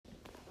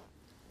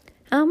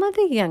Alma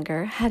the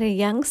Younger had a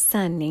young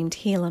son named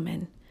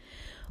Helaman.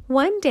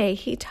 One day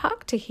he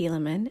talked to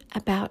Helaman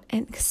about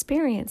an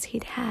experience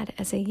he'd had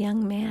as a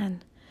young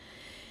man.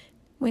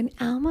 When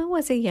Alma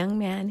was a young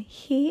man,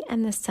 he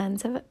and the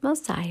sons of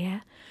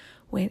Mosiah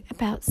went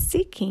about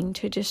seeking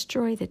to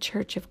destroy the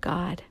church of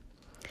God.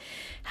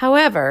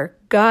 However,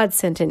 God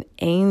sent an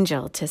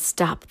angel to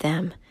stop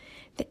them.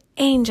 The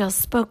angel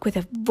spoke with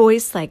a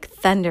voice like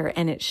thunder,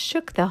 and it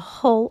shook the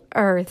whole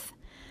earth.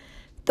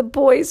 The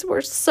boys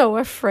were so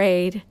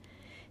afraid.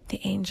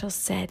 The angel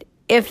said,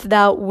 "If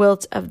thou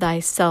wilt of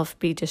thyself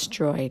be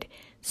destroyed,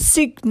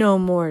 seek no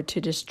more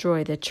to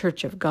destroy the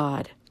church of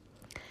God."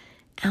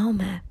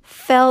 Alma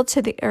fell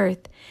to the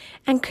earth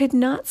and could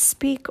not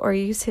speak or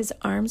use his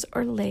arms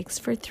or legs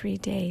for 3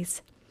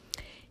 days.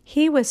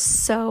 He was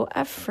so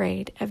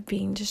afraid of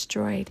being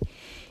destroyed,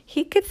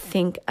 he could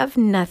think of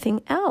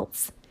nothing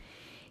else.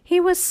 He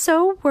was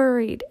so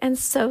worried and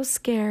so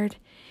scared.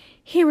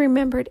 He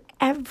remembered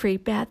every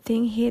bad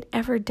thing he had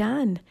ever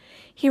done.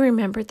 He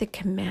remembered the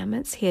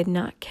commandments he had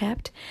not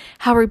kept,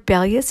 how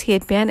rebellious he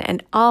had been,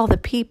 and all the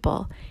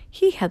people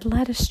he had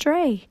led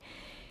astray.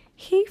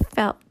 He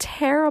felt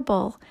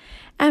terrible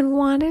and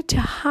wanted to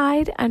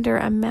hide under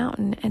a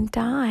mountain and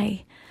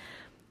die.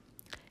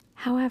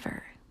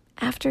 However,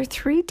 after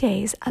 3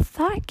 days, a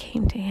thought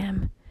came to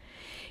him.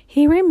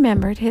 He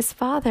remembered his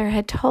father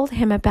had told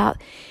him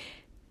about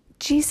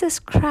Jesus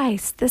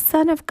Christ, the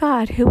Son of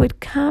God, who would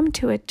come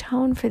to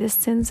atone for the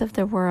sins of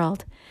the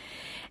world.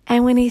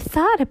 And when he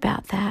thought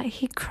about that,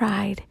 he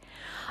cried,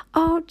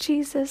 "Oh,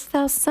 Jesus,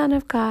 thou Son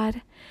of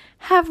God,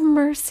 have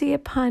mercy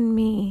upon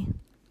me."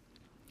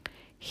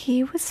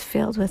 He was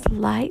filled with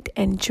light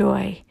and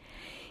joy.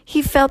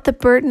 He felt the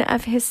burden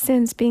of his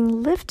sins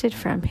being lifted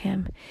from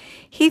him.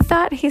 He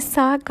thought he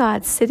saw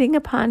God sitting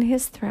upon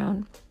his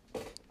throne,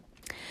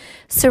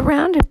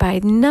 surrounded by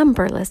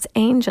numberless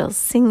angels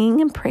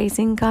singing and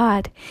praising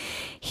God.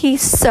 He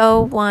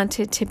so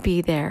wanted to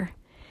be there.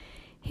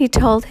 He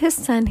told his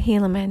son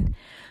Helaman,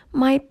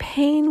 "My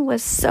pain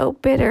was so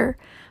bitter,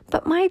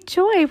 but my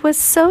joy was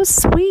so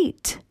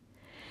sweet."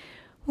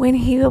 When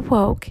he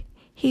awoke,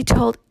 he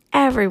told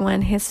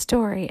everyone his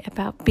story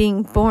about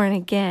being born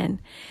again.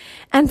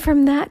 And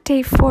from that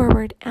day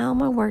forward,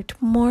 Alma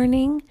worked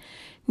morning,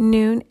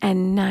 noon,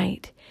 and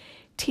night,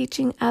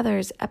 teaching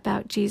others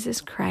about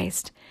Jesus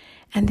Christ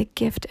and the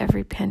gift of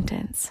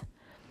repentance.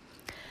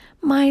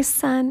 "My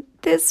son,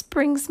 this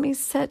brings me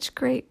such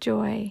great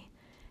joy,"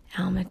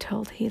 Alma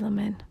told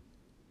Helaman.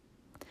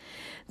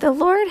 "The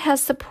Lord has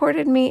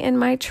supported me in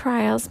my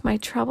trials, my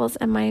troubles,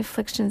 and my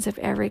afflictions of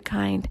every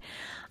kind.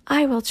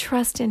 I will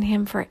trust in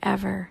him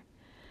forever."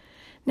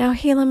 Now,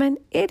 Helaman,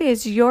 it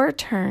is your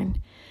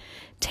turn.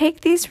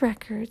 Take these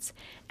records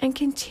and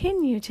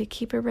continue to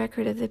keep a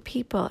record of the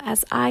people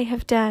as I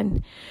have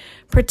done.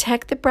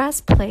 Protect the brass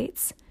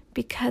plates,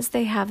 because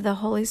they have the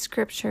Holy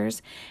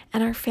Scriptures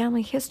and our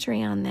family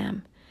history on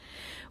them.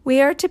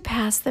 We are to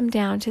pass them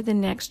down to the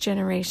next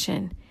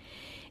generation.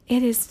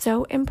 It is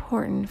so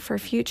important for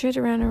future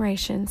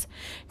generations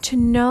to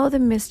know the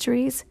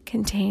mysteries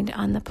contained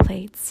on the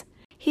plates.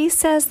 He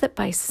says that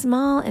by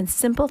small and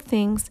simple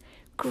things,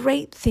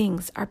 great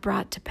things are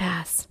brought to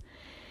pass.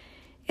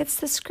 It's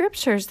the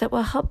Scriptures that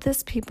will help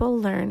this people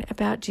learn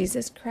about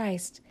Jesus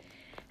Christ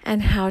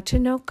and how to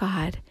know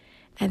God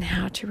and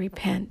how to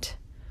repent.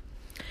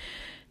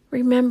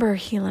 Remember,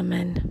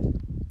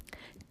 Helaman,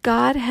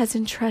 God has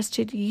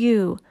entrusted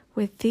you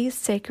with these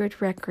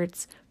sacred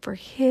records for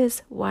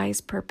his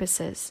wise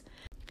purposes.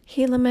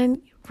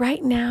 Helaman,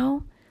 right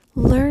now,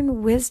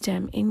 learn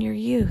wisdom in your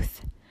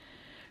youth.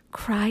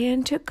 Cry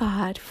unto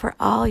God for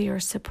all your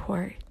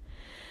support.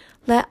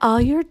 Let all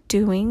your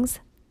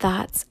doings,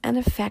 thoughts, and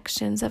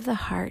affections of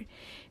the heart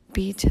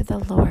be to the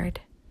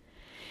Lord.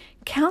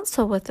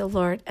 Counsel with the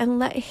Lord and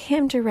let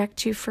him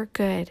direct you for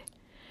good.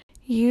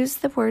 Use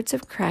the words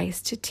of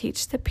Christ to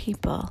teach the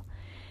people,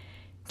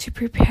 to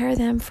prepare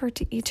them for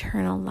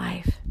eternal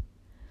life.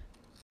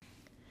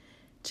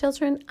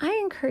 Children, I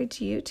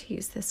encourage you to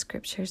use the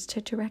Scriptures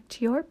to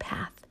direct your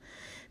path.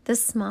 The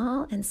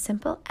small and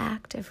simple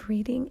act of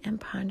reading and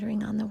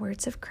pondering on the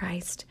words of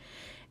Christ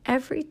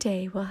every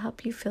day will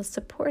help you feel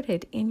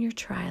supported in your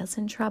trials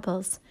and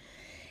troubles.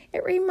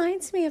 It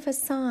reminds me of a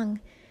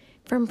song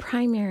from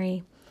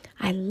primary.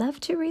 I love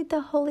to read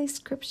the Holy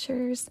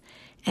Scriptures,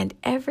 and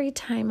every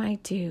time I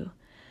do,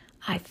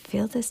 I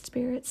feel the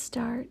Spirit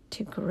start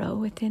to grow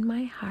within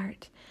my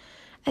heart,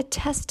 a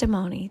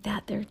testimony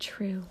that they're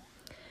true.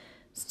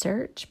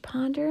 Search,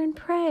 ponder, and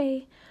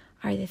pray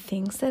are the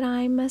things that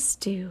I must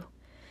do.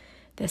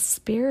 The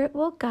Spirit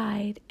will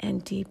guide,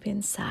 and deep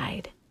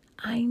inside,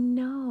 I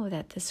know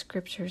that the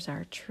Scriptures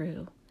are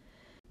true.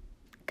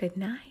 Good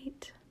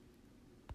night.